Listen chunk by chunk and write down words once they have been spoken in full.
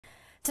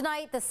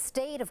Tonight, the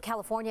state of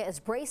California is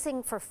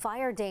bracing for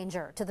fire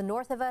danger. To the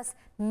north of us,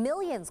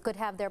 millions could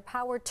have their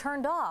power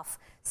turned off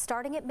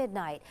starting at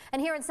midnight.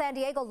 And here in San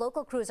Diego,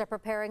 local crews are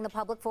preparing the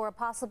public for a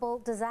possible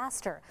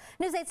disaster.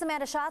 News 8's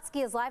Amanda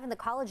Shotsky is live in the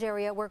College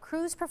area where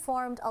crews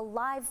performed a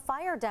live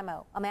fire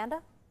demo.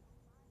 Amanda?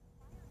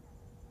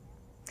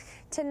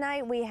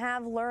 Tonight, we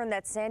have learned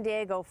that San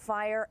Diego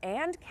Fire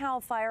and CAL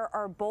FIRE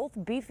are both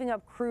beefing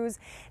up crews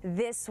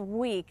this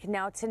week.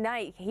 Now,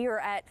 tonight here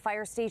at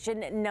Fire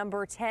Station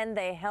number 10,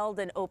 they held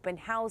an open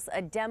house, a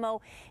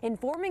demo,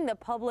 informing the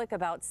public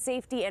about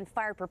safety and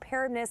fire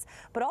preparedness,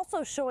 but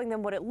also showing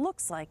them what it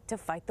looks like to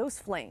fight those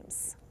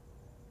flames.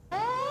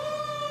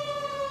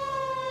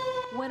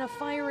 When a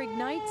fire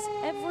ignites,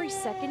 every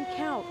second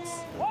counts.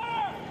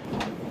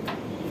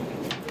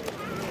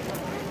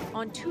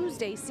 On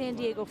Tuesday, San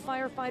Diego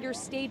firefighters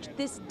staged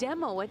this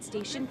demo at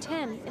Station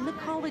 10 in the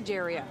College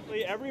area.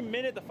 Every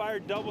minute the fire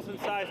doubles in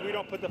size, we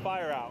don't put the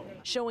fire out.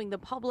 Showing the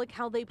public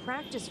how they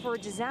practice for a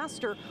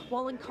disaster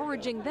while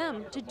encouraging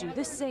them to do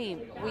the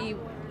same. We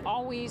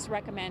always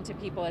recommend to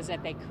people is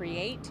that they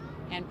create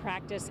and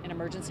practice an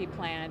emergency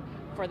plan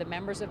for the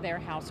members of their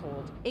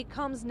household. It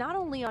comes not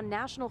only on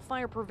National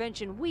Fire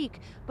Prevention Week,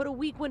 but a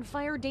week when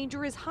fire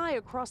danger is high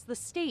across the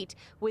state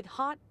with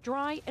hot,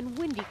 dry, and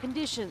windy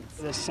conditions.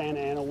 The Santa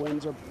Ana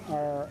winds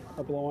are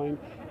blowing.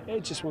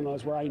 It's just one of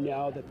those where I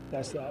know that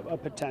that's a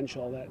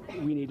potential that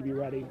we need to be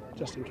ready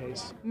just in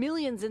case.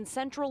 Millions in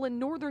Central and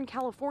Northern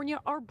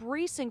California are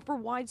bracing for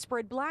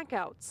widespread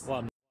blackouts. Well,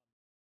 I'm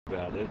not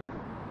about it,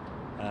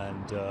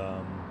 and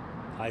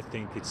I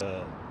think it's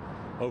a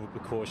over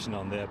precaution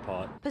on their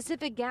part.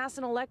 Pacific Gas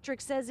and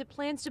Electric says it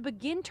plans to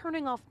begin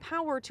turning off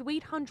power to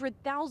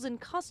 800,000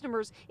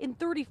 customers in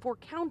 34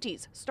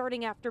 counties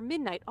starting after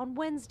midnight on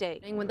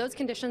Wednesday. And when those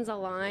conditions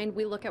align,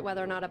 we look at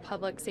whether or not a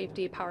public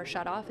safety power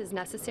shutoff is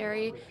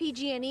necessary.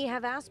 PG&E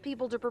have asked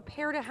people to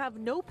prepare to have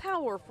no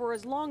power for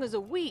as long as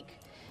a week.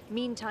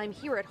 Meantime,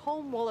 here at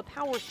home, while a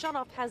power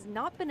shutoff has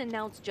not been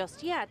announced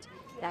just yet,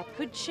 that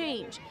could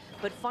change.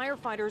 But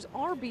firefighters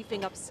are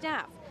beefing up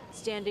staff,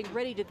 standing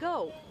ready to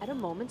go at a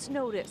moment's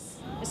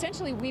notice.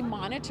 Essentially, we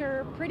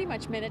monitor pretty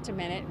much minute to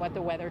minute what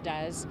the weather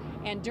does,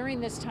 and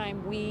during this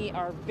time we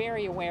are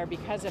very aware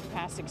because of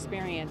past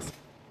experience.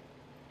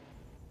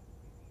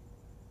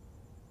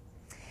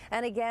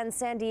 And again,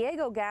 San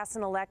Diego Gas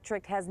and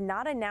Electric has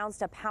not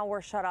announced a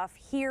power shutoff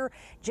here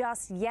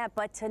just yet,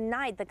 but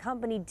tonight the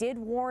company did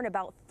warn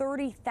about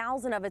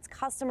 30,000 of its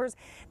customers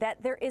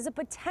that there is a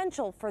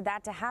potential for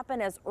that to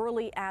happen as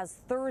early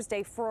as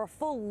Thursday. For a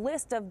full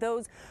list of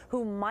those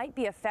who might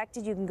be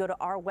affected, you can go to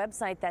our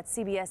website, that's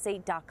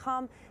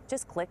cbs8.com.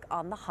 Just click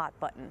on the hot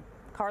button.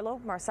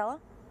 Carlo, Marcella?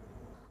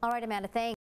 All right, Amanda, thanks.